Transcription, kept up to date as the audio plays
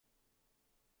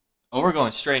Oh, we're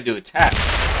going straight into attack.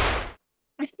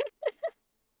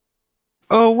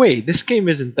 Oh wait, this game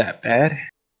isn't that bad.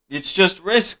 It's just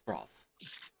risk, bro.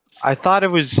 I thought it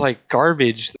was like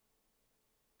garbage.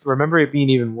 Remember it being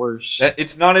even worse.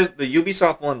 It's not as the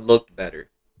Ubisoft one looked better.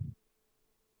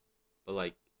 But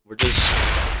like we're just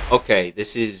okay,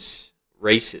 this is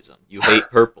racism. You hate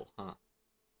purple, huh?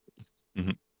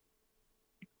 Mm-hmm.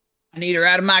 I need her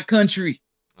out of my country.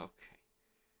 Okay.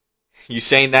 You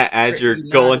saying that as you're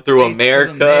United going through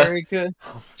States of America?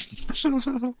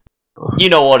 You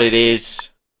know what it is.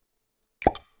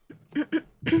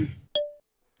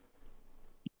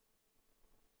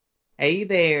 Hey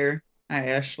there. Hi,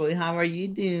 Ashley. How are you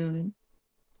doing?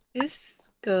 It's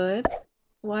good.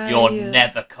 Why You're are you...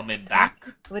 never coming back.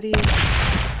 What do you...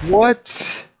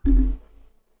 What?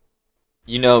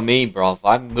 You know me, bro. If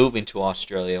I'm moving to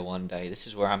Australia one day, this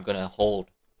is where I'm gonna hold.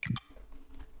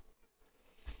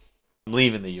 I'm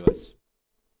leaving the US.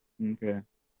 Okay.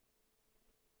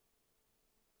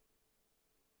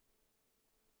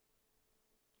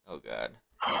 Oh god.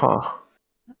 Huh.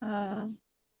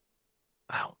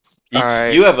 Ow.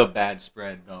 Alright. You have a bad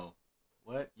spread though.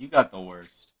 What? You got the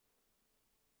worst.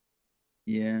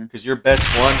 Yeah. Because your best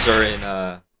ones are in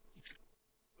the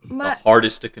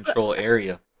hardest to control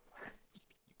area. You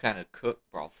kind of cook,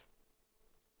 bro.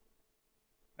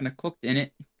 Kind of cooked in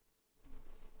it.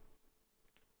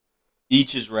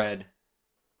 Each is red.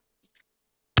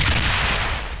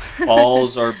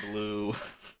 Balls are blue.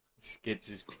 Skits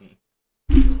is pink.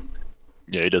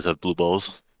 Yeah, he does have blue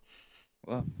balls.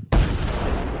 Well,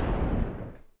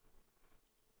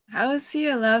 How is he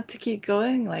allowed to keep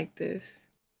going like this?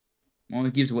 well,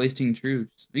 he keeps wasting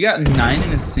troops. We got 9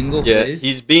 in a single Yeah, place.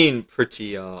 he's being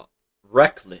pretty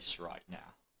reckless right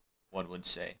now, one would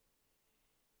say.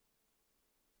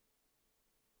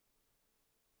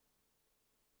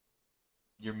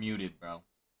 You're muted, bro.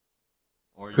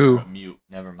 Or you're a mute.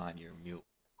 Never mind, you're mute.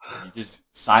 You're just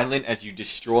silent as you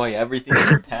destroy everything in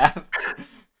your path.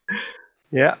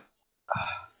 Yeah.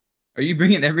 Are you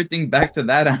bringing everything back to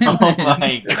that island? Oh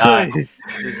my god. This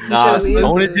is not... So weird.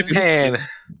 Going to Japan.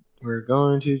 We're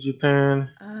going to Japan.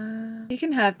 You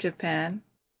can have Japan.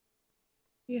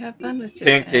 You have fun with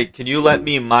Japan. Pancake, can you let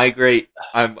me migrate?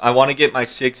 I want to get my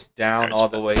 6 down all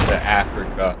the way to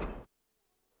Africa.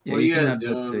 Yeah, What you are can you have guys that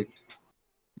doing? fixed.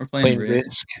 We're playing Playing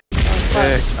Risk.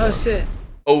 Risk. Oh shit.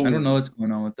 Oh. I don't know what's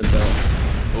going on with the belt.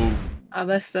 Oh. I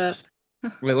messed up.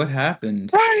 Wait, what happened?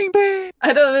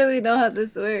 I don't really know how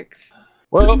this works.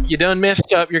 Well, you done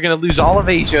messed up. You're gonna lose all of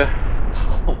Asia.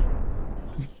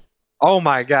 Oh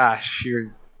my gosh,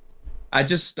 you're I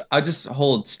just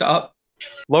hold. Stop.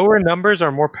 lower numbers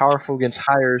are more powerful against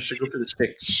higher, so go for the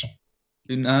 6.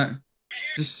 Do not.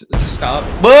 Just stop.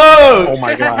 Whoa! Oh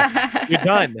my god. You're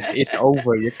done. It's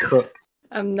over. You're cooked.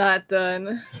 I'm not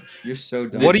done. You're so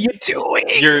dumb. What are you doing?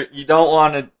 You don't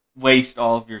want to waste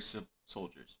all of your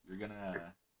soldiers.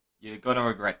 You're gonna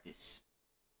regret this.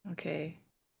 Okay.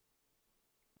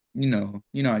 You know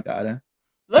I gotta.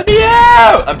 Let me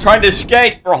out! I'm trying to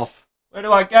escape, bro. Where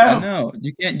do I go? I know.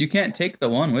 You can't take the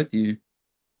one with you.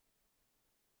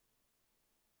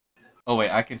 Oh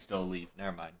wait, I can still leave.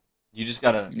 Never mind. You just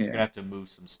gotta. Yeah. You're gonna have to move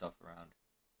some stuff around.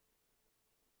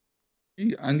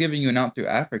 I'm giving you an out through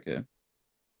Africa.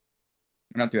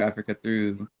 Not through Africa,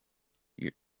 through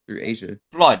Asia.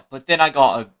 Blood, but then I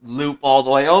gotta loop all the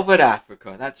way over to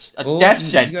Africa. That's a Well, death you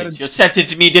sentence. gotta- You're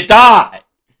sentencing me to die.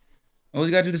 Well,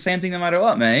 you gotta do the same thing no matter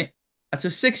what, mate. That's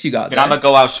a 6 you got But there. I'm gonna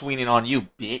go out swinging on you,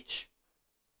 bitch.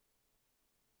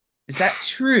 Is that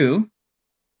true?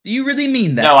 Do you really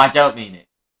mean that? No, I don't mean it.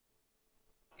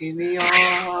 In the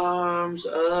arms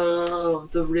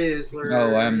of the Rizzler.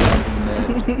 No, I'm not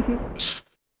doing that.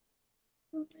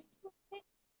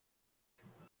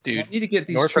 Dude, I need to get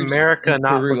these North troops America in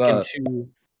not Peru looking up. too.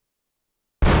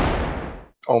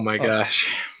 Oh my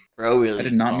gosh. Bro, really? I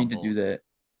did not mean to do that.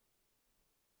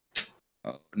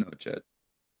 Oh no, Chet.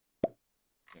 There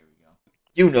we go.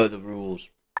 You know the rules.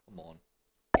 Come on.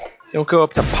 Don't go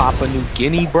up to Papua New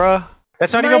Guinea, bruh.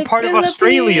 That's not My even part of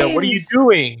Australia. What are you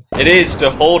Philippines. doing? It is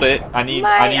to hold it. I need these.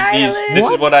 island. This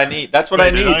is what I need. That's what I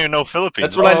There's not need. even no Philippines.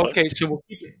 That's what I- Oh, okay, so we'll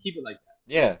keep it like that.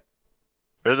 Yeah.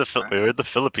 Where'd the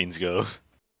Philippines go?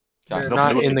 They're no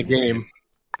not in the Philippines. game.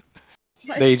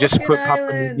 My They just fucking put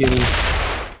Papua New island. Guinea.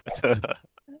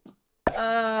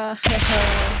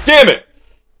 Damn it!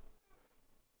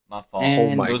 My fault.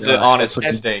 And- Oh my It was gosh, an honest that's looking-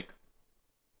 mistake.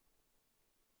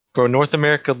 Bro, North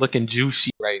America looking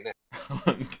juicy right now.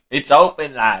 It's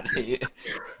open, lad.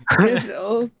 It's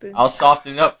open. I'll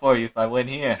soften up for you if I win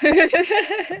here.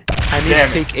 I need Damn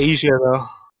to it. take Asia though.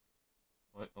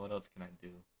 What else can I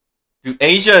do? Dude,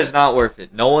 Asia is not worth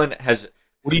it. No one has...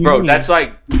 What do you Bro, mean? that's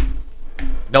like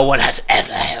no one has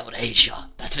ever held Asia.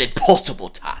 That's an impossible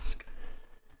task.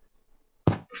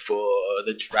 for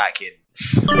the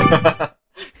dragons.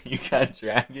 You got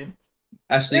dragons?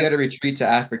 Actually, you gotta retreat to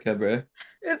Africa, bro.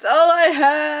 It's all I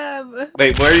have.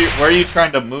 Wait, where are you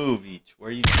trying to move each? Where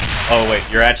are you? Oh wait,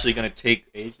 you're actually gonna take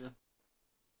Asia?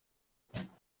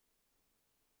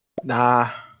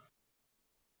 Nah.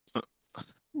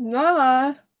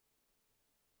 Nah.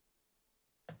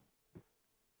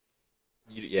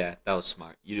 Yeah, that was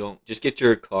smart. You don't just get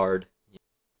your card.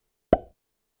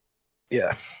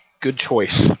 Yeah. Good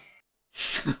choice.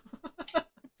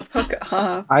 Fuck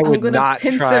off. I would I'm gonna not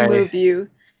pincer try- move you.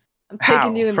 I'm How?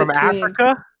 taking you in From between.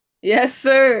 Africa? Yes,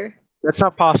 sir. That's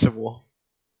not possible.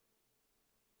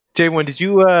 J1, did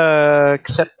you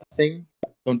accept the thing?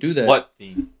 Don't do that. What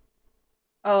theme?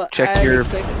 Oh, Check I already your-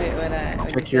 clicked it when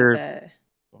check you said your- that.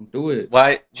 Don't do it.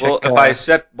 Why? Well, Check, if I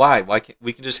accept, why? Why can't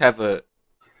we can just have a?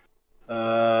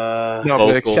 No, Vocal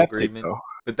but accept agreement. it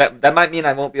though. But that might mean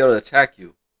I won't be able to attack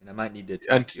you, and I might need to.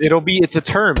 And Attack you. it's a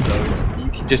term though. You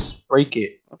can just break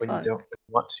it when Fuck. you don't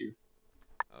want to.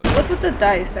 Okay. What's with the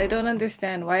dice? I don't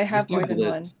understand. Why have do more than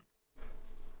one? blitz.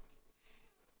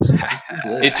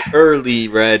 It's early,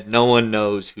 Red. No one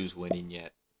knows who's winning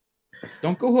yet.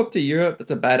 Don't go up to Europe.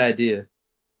 That's a bad idea.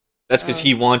 That's because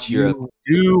he wants Europe.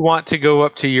 You do want to go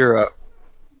up to Europe.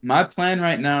 My plan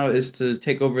right now is to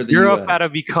take over the Europe US. had to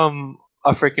become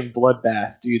a freaking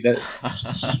bloodbath, dude. That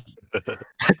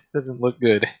doesn't look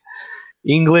good.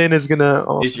 England is gonna.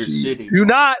 Oh, Is your geez. city. Do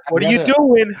not. What are you rather-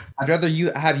 doing? I'd rather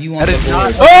you have you on That the is board.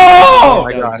 not- Oh!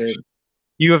 my gosh.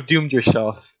 You have doomed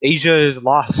yourself. Asia is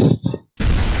lost.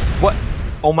 What?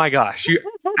 Oh my gosh! You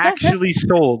actually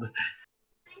sold.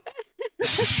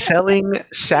 Selling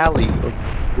Sally.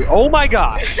 Oh my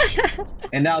gosh!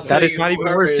 And I'll That tell is you not who even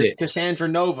her worth is, it. Cassandra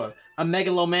Nova, a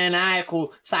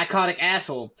megalomaniacal, psychotic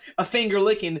asshole, a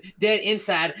finger-licking, dead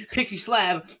inside, pixie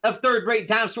slab of third-rate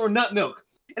dime store nut milk.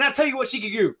 And I'll tell you what she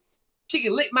can do. She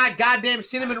can lick my goddamn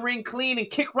cinnamon ring clean and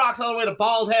kick rocks all the way to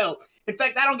bald hell. In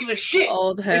fact, I don't give a shit.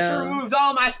 Old If she hell. removes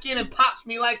all my skin and pops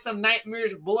me like some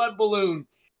nightmare's blood balloon.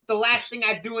 The last thing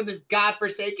I do in this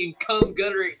godforsaken cum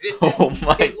gutter existence Oh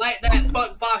my! is light that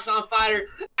fuck box on fire.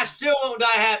 I still won't die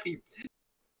happy.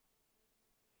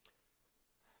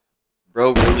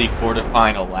 Bro, really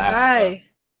fortifying Alaska.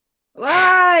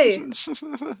 Why?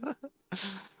 Why?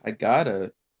 I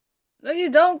gotta. No, you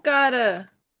don't gotta.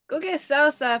 Go get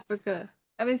South Africa.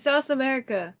 I mean, South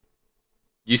America.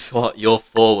 You thought your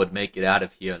fool would make it out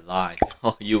of here alive.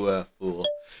 Oh, you were a fool.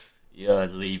 You're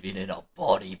leaving in a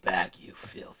body bag, you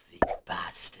filthy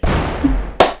bastard.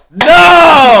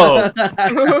 No!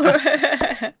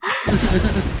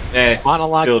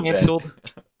 Monologue Spilled that. canceled.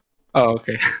 Oh,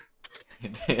 okay.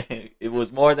 It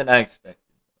was more than I expected.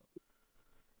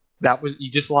 That was you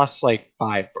just lost like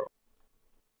 5, bro.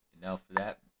 Now for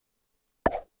that,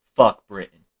 fuck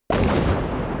Britain.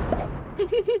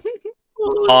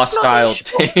 Hostile.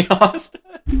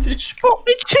 Hostile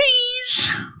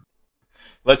cheese.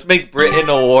 Let's make Britain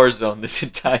a war zone this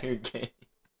entire game.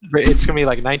 It's gonna be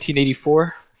like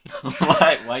 1984.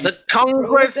 Why you The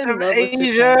conquest in of love with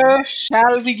Asia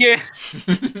shall begin.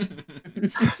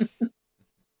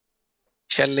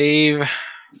 Shall leave.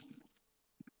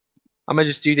 I'm gonna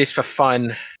just do this for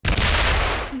fun.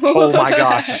 Oh my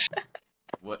gosh.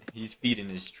 What? He's feeding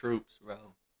his troops, bro.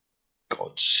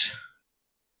 Gods.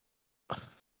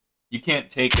 You can't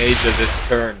take Asia this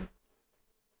turn.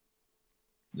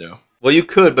 No. Well, you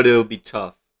could, but it would be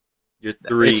tough. You're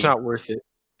 3. It's not worth it.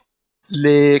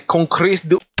 Le conquest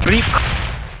de Afrique.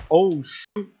 Oh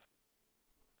shoot.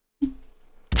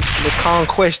 Le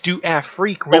conquest du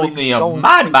Afrique. Really Only a don't-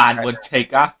 madman would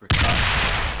take Africa.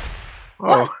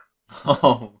 Oh.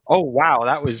 Oh. Oh wow,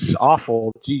 that was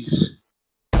awful. Jeez.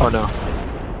 Oh no.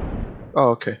 Oh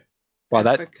okay. Wow,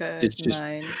 that Africa is is just-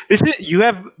 mine. is it. You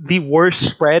have the worst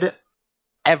spread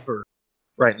ever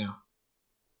right now.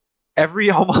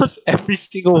 Almost every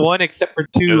single one except for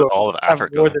 2 Dude, all of have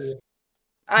Africa. more than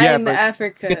Yeah, I'm but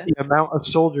Africa. get the amount of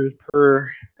soldiers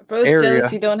per. Bro's area.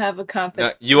 jealous you don't have a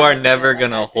confidence. You are never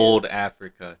gonna hold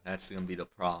Africa. That's gonna be the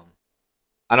problem.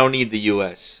 I don't need the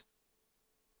U.S.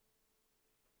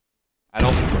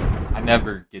 I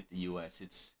never get the U.S.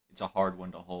 It's a hard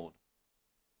one to hold.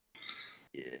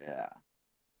 Yeah.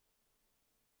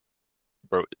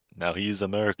 Bro, now he's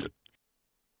America.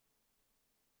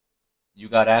 You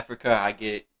got Africa. I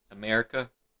get America.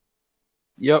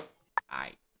 Yep.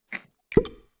 I.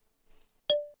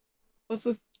 What's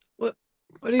with what?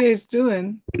 What are you guys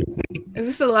doing? Is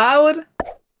this allowed?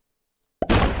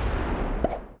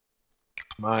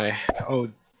 My. Oh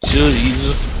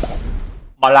jeez.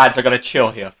 my lads are gonna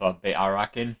chill here for a bit, I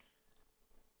reckon.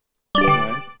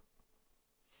 Alright.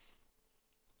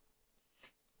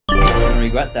 I'm gonna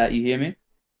regret that, you hear me?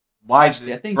 Why?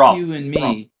 Actually, I think bro, you and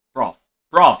me bro,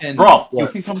 can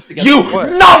you, come together. you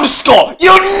What? numbskull!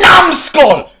 You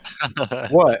numbskull!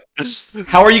 What?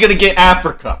 How are you gonna get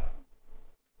Africa?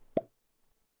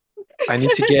 I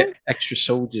need to get extra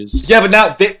soldiers. Yeah, but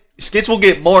now Skits will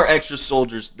get more extra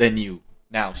soldiers than you.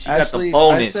 Now she Actually,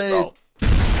 got the bonus, I say- bro.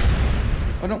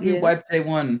 Why don't we Yeah. wipe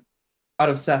J1 out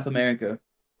of South America?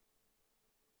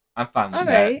 I'm fine with All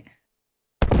that.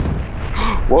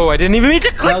 right. Whoa! I didn't even mean to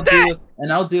And click that.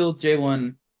 I'll deal with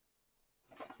J1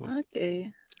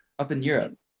 Okay. up in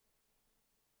Europe.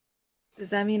 Does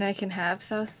that mean I can have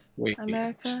South Wait,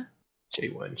 America?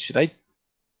 J1. Should I?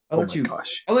 I'll Oh let my you.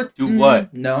 gosh. I'll let Do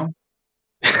what? No,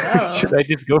 Oh. Should I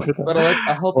just go for that? but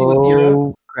I'll help you with Europe.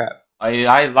 Oh crap!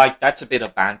 I like that's a bit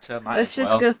of banter. Might Let's as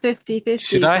just well. go 50-50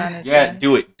 Should I? on it. Yeah, then.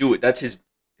 do it. That's his.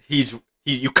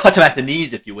 You cut him at the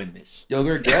knees if you win this. You'll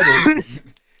regret it.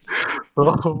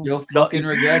 Oh, You'll fucking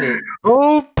regret it.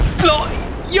 oh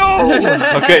bloody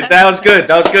yo! Okay, that was good.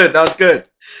 That was good.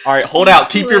 All right, hold out.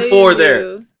 Keep your 4 there.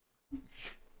 You.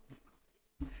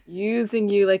 Using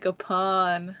you like a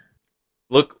pawn.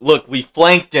 Look, we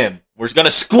flanked him. We're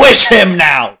gonna squish him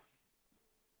now.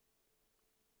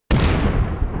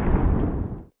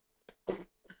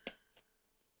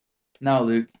 Now,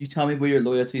 Luke, you tell me where your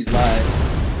loyalties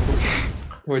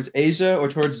lie. Towards Asia or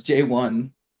towards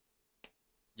J1?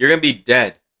 You're gonna be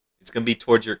dead. It's gonna be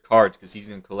towards your cards because he's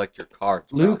gonna collect your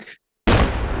cards. bro. Luke,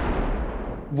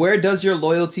 where does your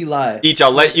loyalty lie? Each,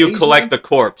 I'll let Towards you Asia collect the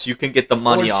corpse. You can get the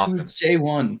money or off him. towards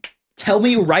J1? Tell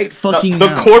me right No, fucking the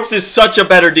now. corpse is such a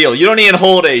better deal. You don't even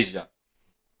hold Asia.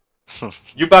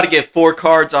 You about to get 4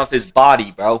 cards off his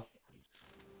body, bro.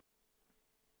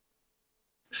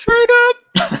 Straight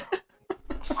up.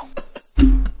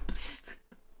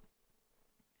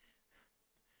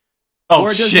 Oh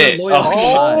Where does shit! your loyalty Oh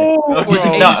shit! lie? Oh, Okay,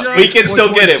 Towards no, Asia we can or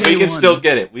still get towards it. We can J1? still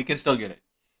get it. We can still get it.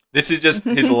 This is just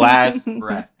his last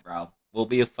breath, bro. We'll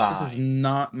be fine. This is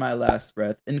not my last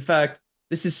breath. In fact,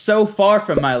 this is so far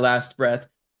from my last breath.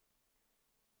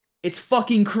 It's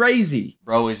fucking crazy.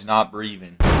 Bro is not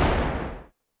breathing.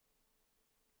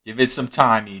 Give it some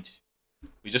time, each.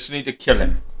 We just need to kill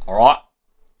him. All right.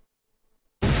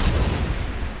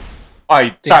 I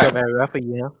Think you're damn. very rough, you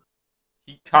know.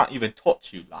 He can't even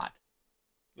touch you, lad.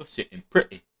 You're sitting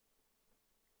pretty.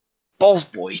 Balls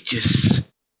boy just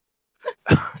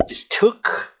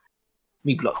took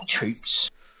me bloody troops,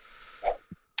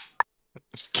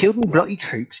 killed me bloody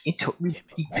troops, and took me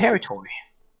the territory.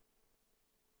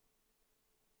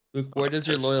 Luke, where does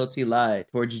your loyalty lie?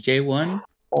 Towards J1?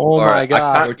 Oh my Alright,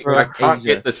 god, I bro. can't Asia.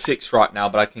 get the 6 right now,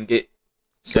 but I can get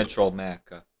Central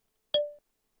America.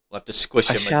 We'll have to squish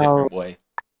I him a shall- different way.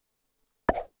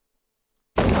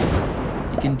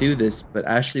 You can do this, but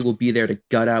Ashley will be there to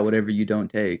gut out whatever you don't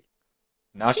take.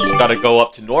 Now she's got to go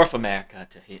up to North America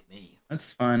to hit me.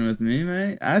 That's fine with me,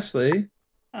 mate. Ashley,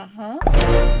 Uh-huh.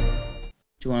 what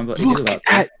do you want to do Look about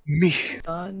at this? me.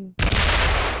 Done.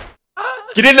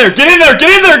 Get in there! Get in there! Get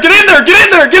in there! Get in there! Get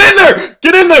in there! Get in there!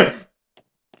 Get in there!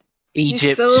 He's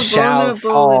Egypt so shall vulnerable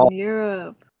fall. in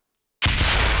Europe.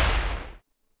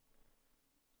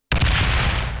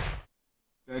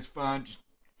 That's fine. Just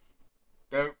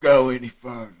don't go any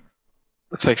further.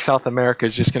 Looks like South America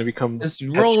is just going to become. Just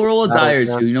roll a die or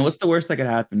battleground. two. You know, what's the worst that could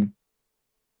happen?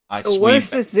 I The sweep.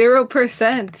 worst is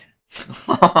 0%.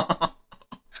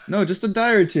 No, just a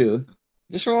die or two.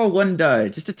 Just roll one die.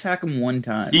 Just attack him one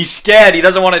time. He's scared. He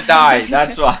doesn't want to die.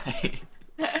 That's why.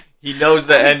 He knows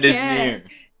the I end is can't. near.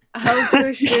 I'll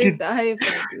for sure die if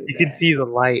I do You can that. see the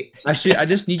light. Actually, I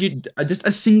just need you just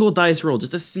a single dice roll.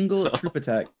 Just a single troop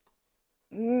attack.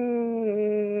 Bro,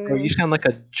 Mm. you sound like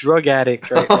a drug addict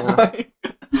right now.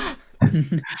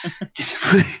 just,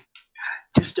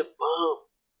 just a bump.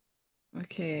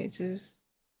 Okay, just.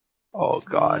 Oh just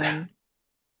god. one.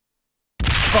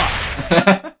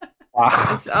 Wow.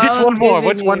 That's all Just I'm one more. giving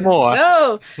What's one you. more?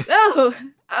 No,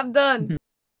 I'm done.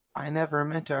 I never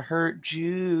meant to hurt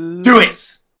Jews. Do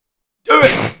it! Do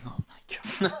it! Oh my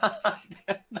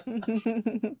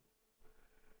god.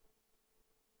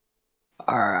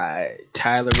 All right,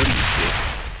 Tyler. What do you think?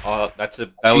 Oh, that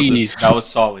Jeez. was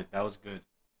solid. That was good.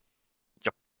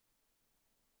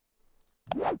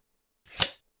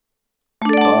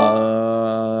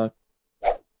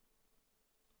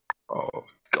 Oh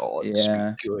god.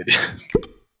 Yeah. Sweet good.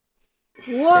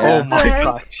 What Yeah. Oh the my heck?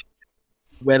 gosh.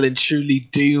 Well and truly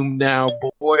doomed now,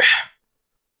 boy.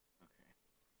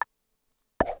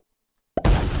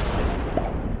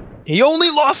 He only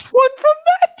lost one from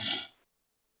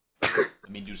that.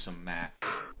 Let me do some math.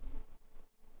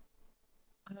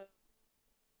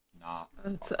 Nah.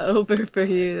 It's over for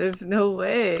you. There's no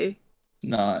way.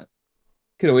 Not.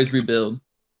 Could always rebuild.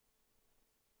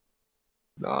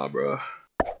 Nah, bro.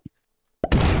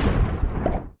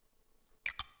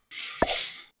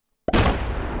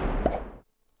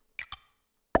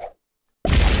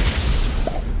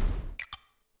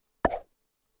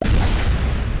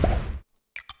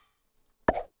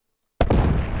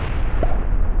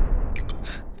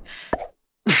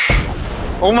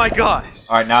 Oh my gosh!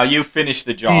 All right, now you finish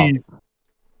the job.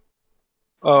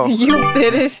 Oh. You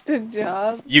finished the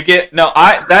job? You get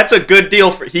that's a good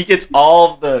deal for. He gets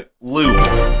all of the loot,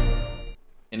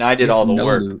 and I did all the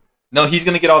work. Loot. No, he's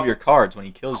gonna get all of your cards when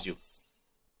he kills you.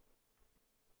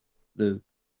 Loot.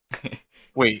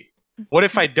 Wait. What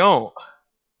if I don't?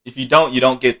 If you don't, you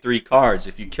don't get 3 cards.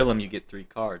 If you kill him, you get 3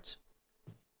 cards.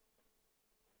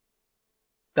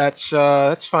 That's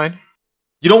fine.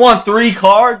 You don't want 3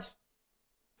 cards?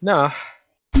 Nah.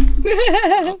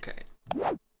 Okay.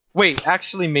 Wait,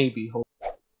 actually, maybe. Hold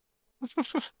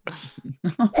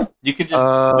You can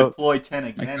just deploy 10 My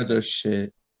again. cards are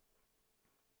shit.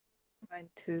 Mine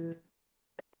too.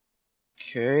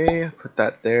 Okay, put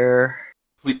that there.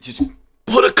 Please just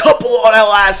put a couple on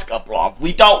Alaska, bro.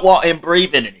 We don't want him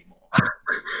breathing anymore.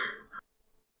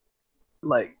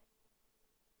 Like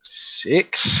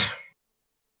 6,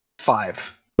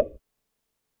 5.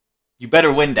 You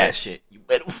better win that shit. You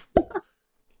better.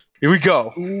 Here we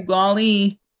go. Ooh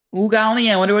golly. Ooh golly,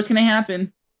 I wonder what's gonna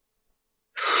happen.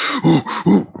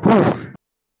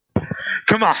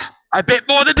 Come on, I bet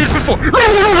more than this before.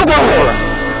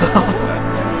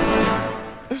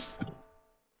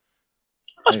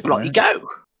 Let's bloody go.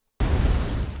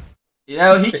 You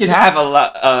know, he can have a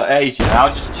lot, Asia.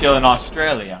 I'll just chill in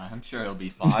Australia. I'm sure he'll be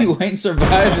fine. You ain't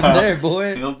surviving there,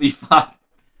 boy. He'll be fine.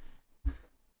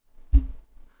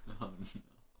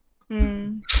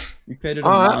 Hmm. You created a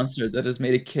monster that has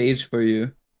made a cage for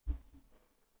you.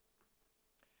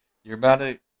 You're about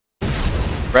to.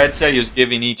 Brad said he was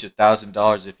giving each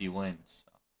 $1,000 if he wins.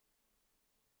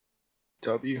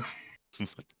 W.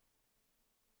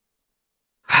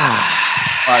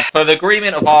 Alright, for the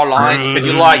agreement of all lines, could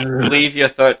you like leave your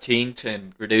 13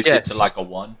 and reduce it to like a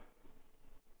 1?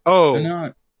 Oh. Why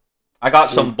not? I got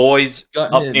some boys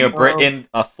Got up him. near Britain,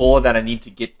 4 that I need to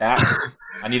get back.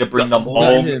 I need to bring them Got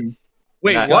home. him.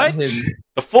 Wait, Got what? him.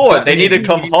 The 4, Got they need to him.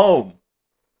 come home.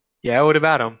 Yeah, what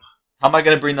about them? How am I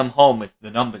gonna bring them home if the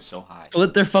number's so high?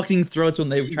 Slit their fucking throats when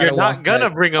they try You're to not walk gonna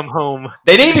by. bring them home.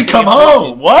 They need to come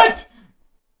home! What?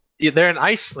 Yeah, they're in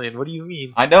Iceland. What do you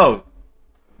mean? I know.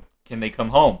 Can they come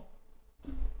home?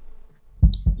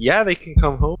 Yeah, they can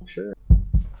come home, sure.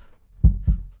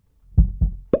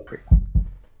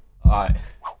 Alright.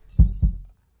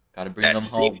 Gotta bring That's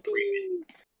them home.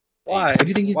 Why? What do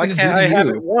you think he's Why gonna can't do I to have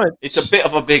you? it once? It's a bit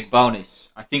of a big bonus.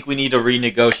 I think we need to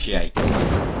renegotiate.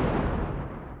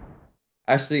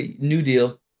 Actually, new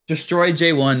deal. Destroy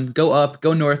J1. Go up.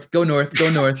 Go north. Go north. Go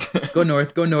north. Go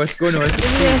north. Go north. Go north.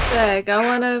 Give me a sec. I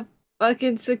wanna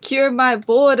fucking secure my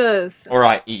borders.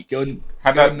 Alright, each. Go-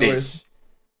 How go about this?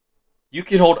 You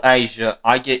can hold Asia,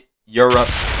 I get Europe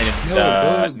and No,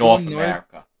 go North north.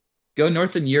 America. Go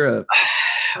north in Europe.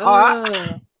 Oh,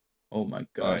 Oh my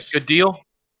gosh. Good deal.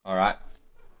 Alright.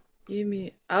 give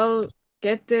me. I'll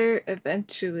get there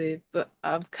eventually, but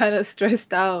I'm kind of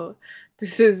stressed out.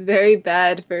 This is very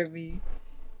bad for me.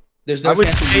 There's I no would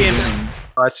chance of stay you in- winning.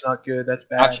 Oh, that's not good. That's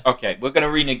bad. Okay, we're gonna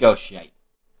renegotiate.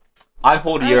 I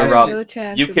hold I have Europe. no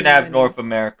chance You of can have winning. North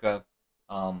America.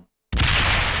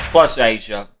 Plus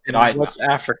Asia. And And what's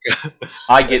Africa?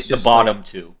 I get That's the just bottom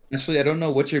 2. Actually, I don't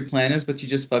know what your plan is, but you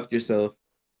just fucked yourself.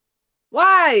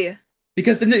 Why?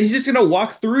 Because then he's just gonna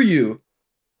walk through you,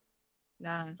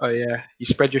 Nah. Oh yeah, you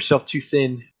spread yourself too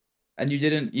thin. and you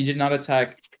did not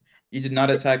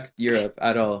attack Europe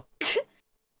at all.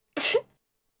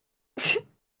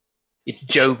 It's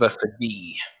Jova for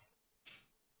thee.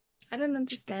 I don't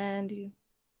understand you.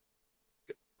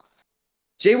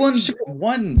 J1's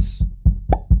ones.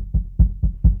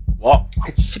 What?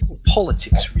 It's simple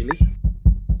politics, really.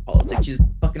 Politics, you just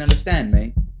fucking understand,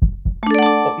 man.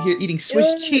 Oh, here eating Swiss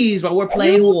Yeah. cheese while we're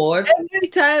playing war. Every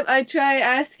time I try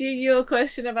asking you a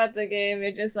question about the game,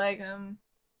 you're just like,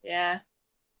 yeah.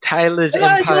 Tyler's What do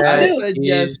I empire just I do? said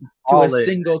yes is to a solid.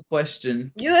 single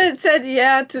question. You had said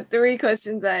yeah to 3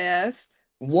 questions I asked.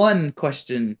 One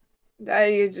question. Now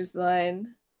you're just lying.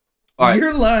 Alright.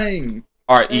 You're lying.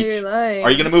 Alright, Now you're each. lying.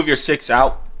 Are you gonna move your 6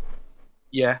 out?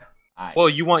 Yeah. Alright. Well,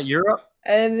 you want Europe?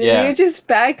 And Yeah. you're just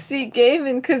backseat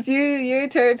gaming because your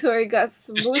territory got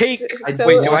smooshed. take- so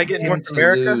wait, do I want get him North to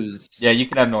America? lose. Yeah, you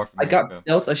can have North I America. got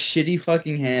dealt a shitty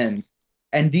fucking hand.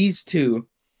 and these two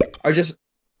are just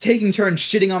taking turns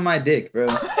shitting on my dick, bro.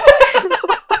 Shitting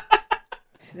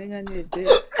on your dick.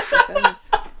 That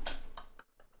sounds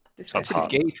disgusting. hot.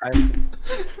 Gay time.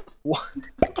 What?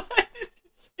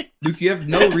 Luke, you have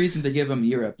no reason to give him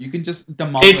Europe. You can just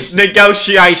demolish. It's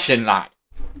negotiation, lad.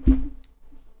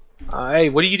 Hey,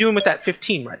 what are you doing with that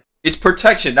 15, right? It's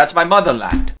protection. That's my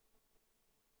motherland.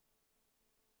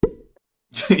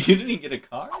 You didn't get a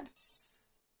card?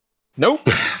 Nope.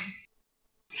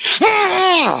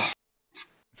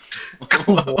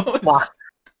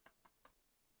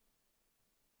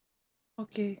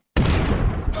 Okay.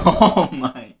 Oh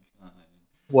my god.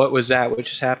 What was that? What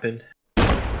just happened?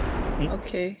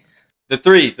 Okay. The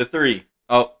three.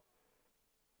 Oh.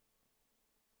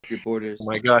 your borders. Oh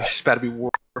my gosh, it's about to be War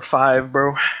 5,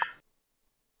 bro.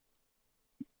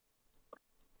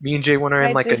 Me and Jay one are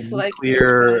in I like a dislike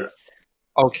nuclear. twice.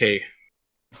 Okay.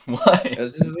 What?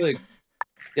 This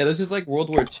is like World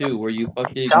War II, where you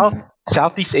fucking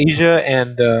Southeast Asia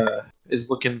and is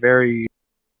looking very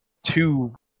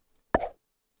too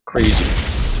crazy.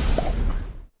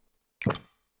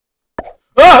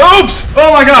 Oh, oops!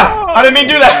 Oh my god! I didn't mean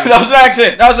to do that! That was an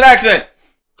accident! That was an accident!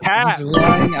 Cat. He's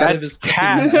lying out of his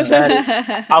Cat. fucking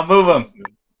mouth. I'll move him.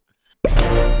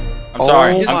 I'm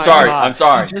sorry. Oh I'm my sorry. God. I'm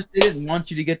sorry. He just didn't want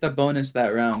you to get the bonus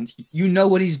that round. You know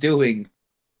what he's doing.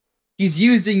 He's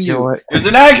using You know you. what? It was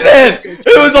an accident!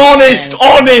 It was honest!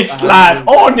 Honest, lad!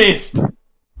 Honest! Turn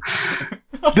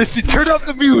up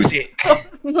the music.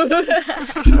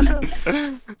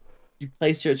 You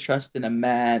place your trust in a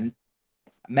man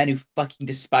who fucking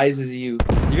despises you.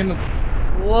 You're gonna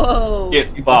Whoa. Get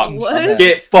you fucked. fucking What? dumbass.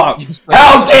 Get fucked! You're so-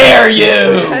 How dare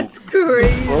you! That's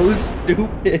crazy. so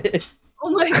stupid. Oh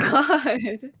my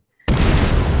god.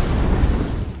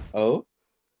 Oh,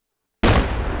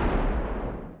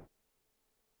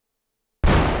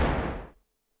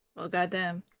 Oh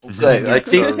goddamn. Okay, I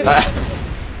think.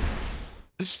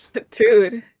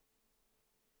 Dude.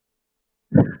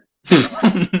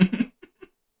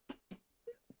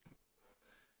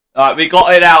 Alright, we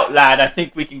got it out, lad. I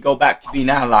think we can go back to being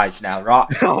allies now, right?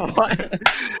 Oh what?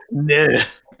 Nah.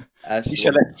 Ashley, You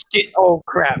should have skit. Oh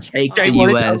crap. take the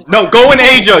the US. No, go in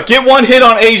Asia. Get one hit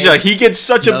on Asia. He gets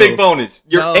such a No. big bonus.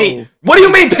 You're No. 8. What do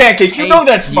you mean, Pancake? You Take know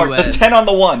that's smart. The US. 10 on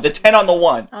the 1. The 10 on the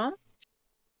 1. Huh?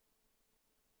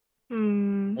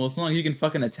 Hmm. Well, as long as you can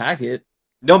fucking attack it.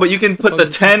 No, but you can put the fuck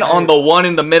is 10 that? on the 1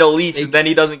 in the Middle East, and Take- then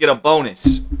he doesn't get a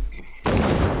bonus.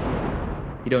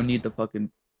 You don't need the fucking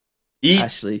Eat.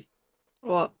 Ashley.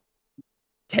 What?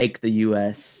 Take the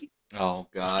US. Oh,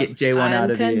 Let's God. get J1 I out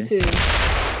of here. intend to.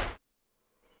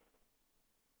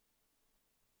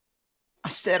 I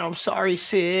said I'm sorry,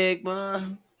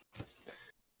 Sigma.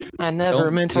 I never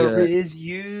Don't meant do to that. riz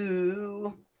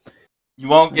you. You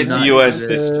won't get the Not US good.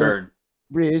 this turn.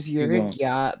 Riz your won't.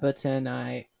 yacht, but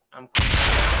tonight I'm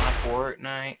cleaning my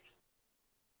Fortnite.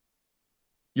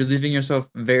 You're leaving yourself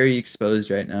very exposed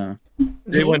right now.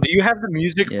 J1, do you have the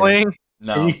music Yeah. playing? Can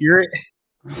No. you hear it?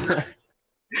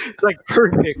 It's like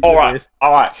perfect. for Alright, this.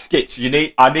 alright, Skits,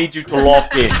 I need you to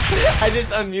lock in. I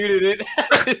just unmuted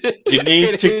it. You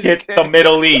need It to is get good. the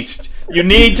Middle East. You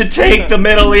need to take the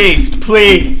Middle East,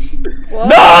 please. What?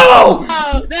 No!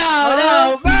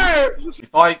 No, Merv!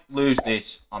 If I lose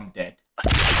this, I'm dead.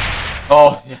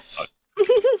 Oh, yes. I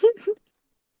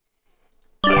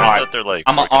heard Alright, that they're like.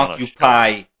 I'm gonna working on a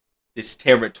occupy this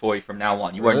territory from now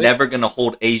on. You are Really? never gonna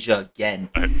hold Asia again.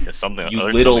 show. Yeah, something. I You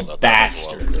heard little something about that as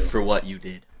well. bastard for what you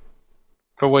did.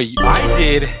 For what I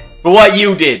did. For what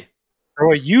you did. For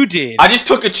what you did. I just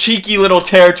took a cheeky little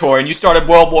territory and you started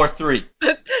World War III.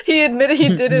 He admitted he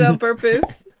did it on purpose.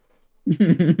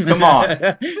 Come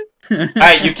on.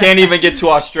 Hey, you can't even get to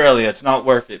Australia. It's not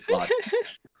worth it, blood.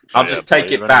 I'll Yeah, just take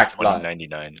Blade it Runner back, blood.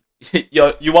 2099.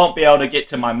 You won't be able to get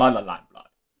to my motherland, blood.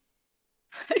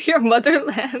 Your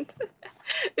motherland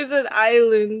is an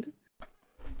island.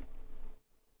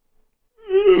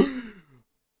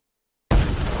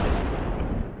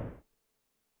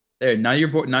 There, now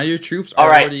your troops are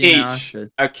Alright, already in each. Asha.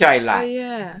 Okay, Oh lad.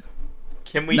 yeah.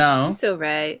 Can we... No. It's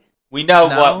alright. We know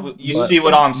No, what... You but see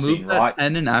what I'm move seeing, that right?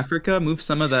 And in Africa, move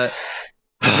some of that.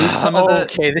 Move some of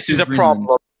that. Okay, this is to a problem.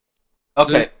 Greenland.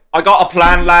 Okay, I got a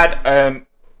plan, lad.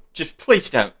 Just please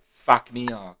don't fuck me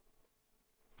up.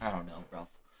 I don't know, bro.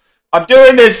 I'm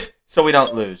doing this so we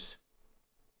don't lose.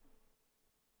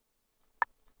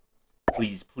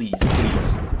 Please, please,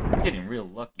 please. I'm getting real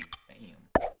lucky. Damn.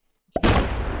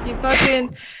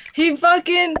 He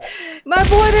fucking, my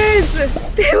borders!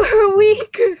 They were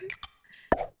weak! It's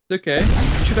okay.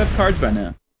 You should have cards by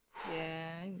now.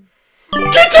 Yeah.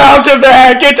 Get out of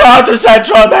there! Get out of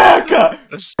Central America!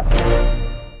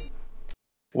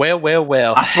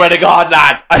 Well. I swear to God,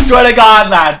 lad. I swear to God,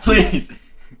 lad. Please.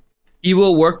 He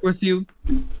will work with you.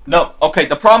 No. Okay.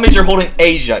 The problem is you're holding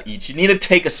Asia each. You need to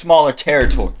take a smaller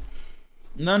territory.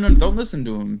 No, don't listen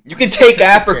to him. You can take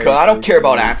Africa. I don't care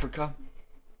about Africa.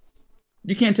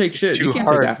 You can't take shit. You can't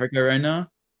take Africa right now.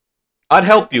 I'd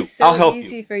help you. So I'll help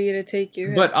easy you. for you to take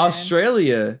Europe. But man.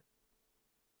 Australia.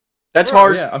 That's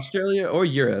hard. Yeah, Australia or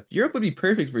Europe. Europe would be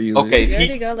perfect for you. Okay, Luke. You if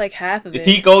already he got like half of if it.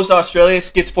 he goes to Australia,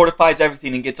 Skits fortifies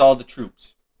everything and gets all the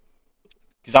troops.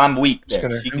 Because I'm weak there.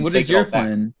 She And can what take is your it all back.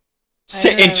 plan?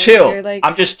 Sit I and know, chill. you're like-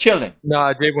 I'm just chilling.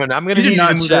 Nah, J1, I'm gonna You did need you not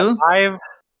to move chill. that 5.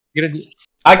 You're gonna need...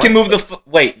 I can move the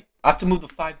wait. I have to move the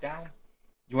 5 down.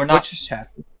 You are What not. just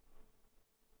happened?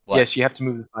 What? Yes, you have to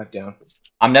move the 5 down.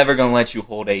 I'm never gonna let you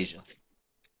hold Asia.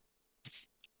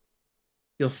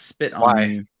 He'll spit on Why?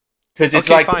 you. Because it's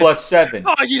Okay, like fine. +7.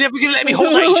 Oh, you're never gonna let me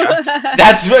hold Asia.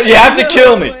 That's what you have to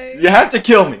kill me. No way. You have to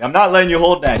kill me. I'm not letting you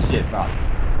hold that shit, bro.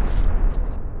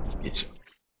 It's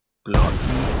bloody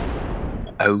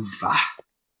over.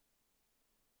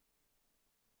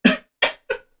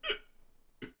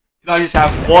 Can I just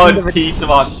have one piece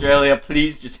of Australia,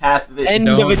 please? Just half of it. End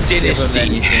Don't of a give him dynasty.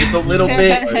 anything. Just a little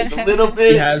bit. Just a little He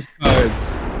bit. has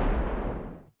cards.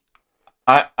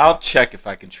 I'll check if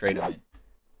I can trade them in.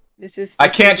 This is I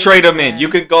can't stupid, trade them in. man. You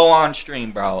can go on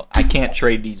stream, bro. I can't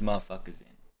trade these motherfuckers in.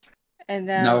 And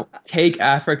now No, take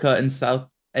Africa and South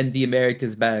and the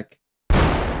Americas back.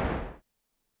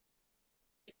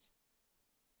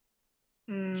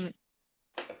 mm,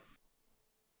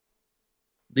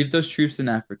 Leave those troops in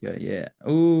Africa. Yeah.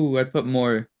 Ooh, I'd put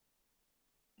more.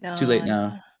 no, Too late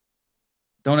now.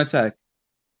 Don't attack.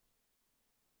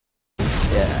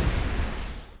 Yeah.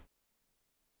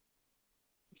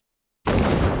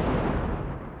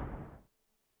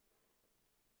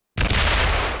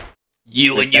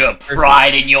 You and your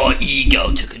pride and your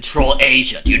ego to control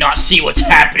Asia. Do you not see what's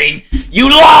happening? You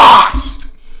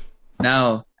lost!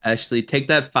 Now, Ashley, take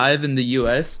that 5 in the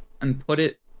US and put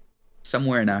it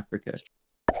somewhere in Africa.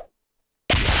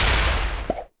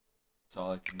 That's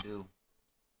all I can do.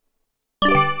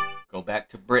 Go back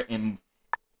to Britain.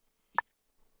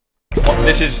 Oh,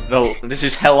 this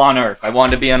is hell on earth. I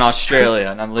wanted to be in Australia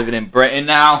and I'm living in Britain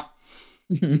now.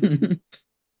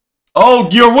 Oh,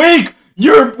 you're weak!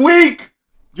 You're weak!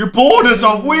 Your borders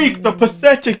are weak! They're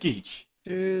pathetic each.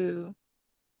 True.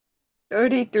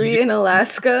 33 in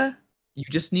Alaska. You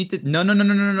just need to no. You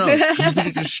need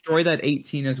to destroy that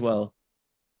 18 as well.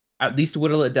 At least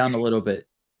whittle it down a little bit.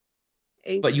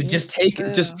 But you 18. just take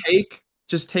Oh.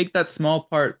 just take that small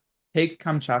part. Take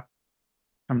Kamchatka.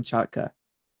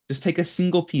 Just take a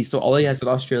single piece. So all he has is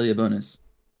Australia bonus.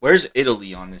 Where's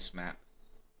Italy on this map?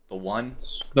 The one?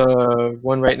 The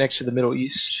one right next to the Middle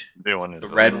East. The one is The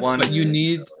red one? But you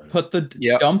need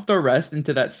dump the rest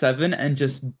into that 7 and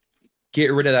just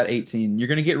get rid of that 18. You're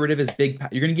gonna get rid of his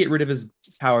you're gonna get rid of his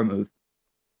power move.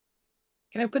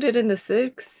 Can I put it in the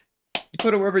 6? You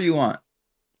put it wherever you want.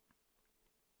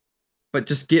 But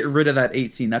just get rid of that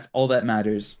 18. That's all that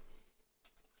matters.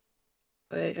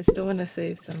 But I still want to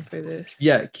save some for this.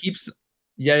 Yeah,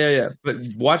 yeah. But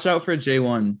watch out for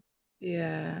J1.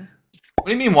 Yeah. What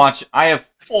do you mean watch? I have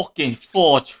fucking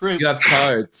 4 troops. You have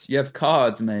cards. You have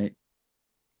cards, mate.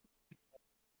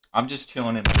 I'm just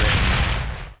chilling in Britain.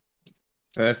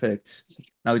 Perfect.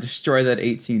 Now destroy that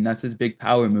 18. That's his big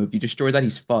power move. You destroy that,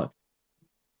 he's fucked.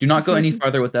 Do not go any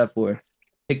farther with that 4.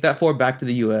 Take that 4 back to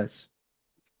the US.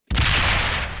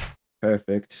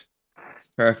 Perfect.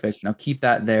 Now keep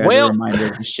that there as a reminder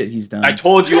of the shit he's done. I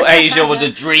told you Asia was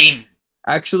a dream.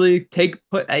 Actually,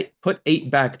 put 8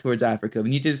 back towards Africa. We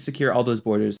need to secure all those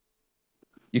borders.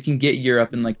 You can get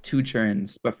Europe in like 2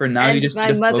 turns, but for now and you just my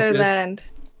need to motherland.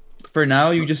 For now,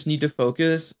 you just need to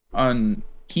focus on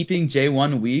keeping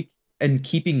J1 weak and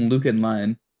keeping Luke in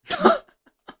line.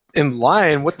 In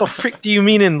line? What the frick do you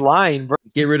mean in line, bro?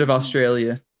 Get rid of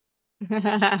Australia.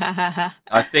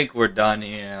 I think we're done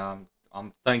here.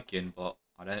 I'm thinking, but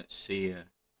I don't see it.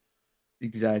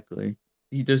 Exactly.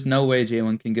 There's no way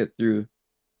J1 can get through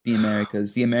the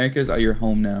Americas. The Americas are your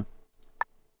home now.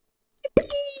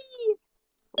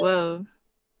 Whoa.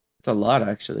 It's a lot,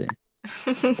 actually.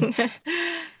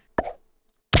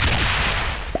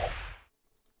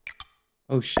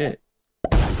 Oh, shit.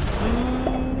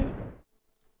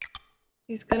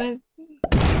 He's gonna.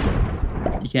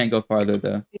 You can't go farther,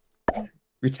 though.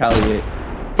 Retaliate.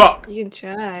 Fuck! You can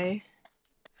try.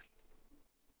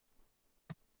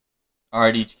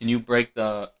 Alright, can you break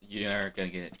the... You're gonna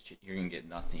get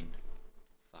nothing.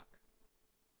 Fuck.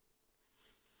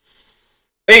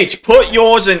 H, put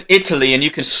yours in Italy and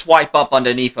you can swipe up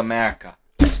underneath America.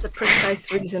 That's the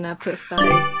precise reason I put 5,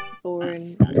 4,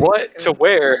 and. What? To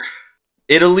where?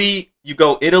 Italy. You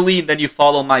go Italy, and then you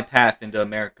follow my path into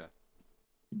America.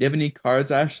 Do you have any cards,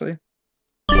 Ashley?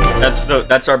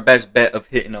 That's our best bet of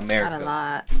hitting Not America. a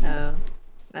lot. No.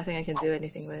 Nothing I can do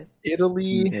anything with.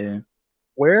 Italy. Yeah.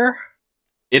 Where?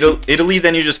 Italy,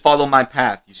 then you just follow my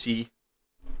path. You see?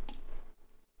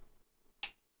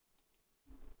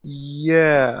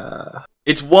 Yeah.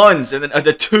 It's ones and then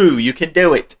the two. You can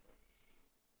do it.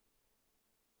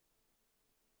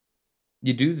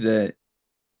 You do that.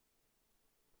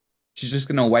 She's just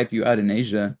gonna wipe you out in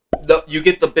Asia. You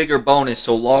get the bigger bonus,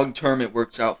 so long term it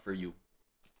works out for you.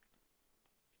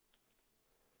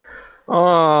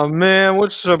 Oh man,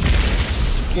 what's up?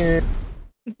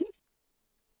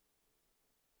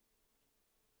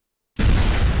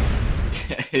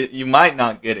 You might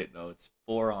not get it though. It's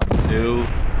 4 on 2.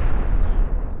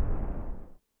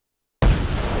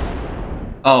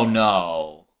 Oh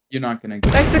no! You're not gonna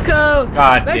get Mexico!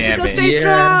 God Mexico, damn it! stay Yeah.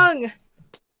 strong!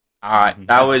 All right, that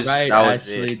That's was right, that was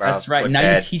Ashley. it, bro. That's right. We're Now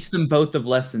dead. you teach them both of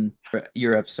lesson for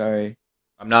Europe. Sorry,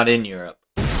 I'm not in Europe.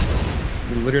 you're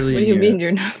literally. What do in you mean Europe.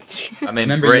 you're not? I'm in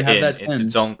Remember, you have Britain. that It's 10.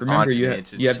 its own Remember, continent. you have-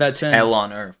 It's you have that 10. hell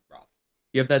on earth, bro.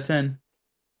 You have that 10.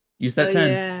 Use that Oh, 10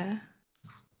 yeah.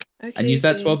 Okay, and use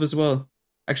that okay. 12 as well.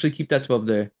 Actually, keep that 12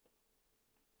 there.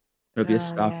 It'll be a Oh,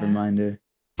 stock yeah. reminder.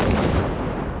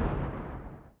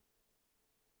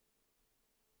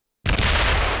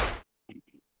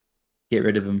 Get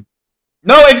rid of him.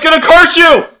 No, it's gonna curse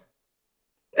you.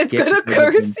 It's Get gonna rid of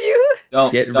curse him. you?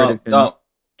 Don't Get rid don't, of him. don't.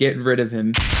 Get rid of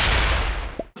him.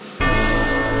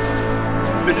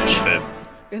 Finish him.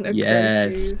 It's gonna curse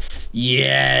Yes. you.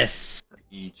 Yes.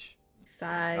 Each.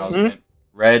 That Sigh. was meant.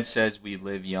 Red says we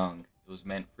live young. It was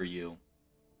meant for you.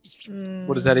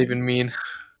 What does that even mean?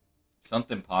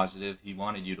 Something positive. He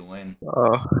wanted you to win.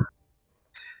 Oh.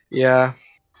 Yeah.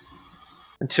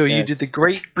 Until you Yes. did the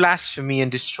great blasphemy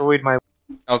and destroyed my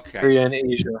Okay, area in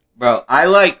Asia. bro. I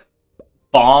like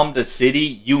bombed a city.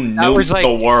 You nuked was like-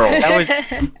 the world. That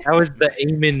was the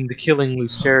Aemon, the killing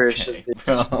Lucerys Okay, of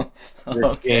this bro.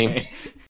 this game. Okay.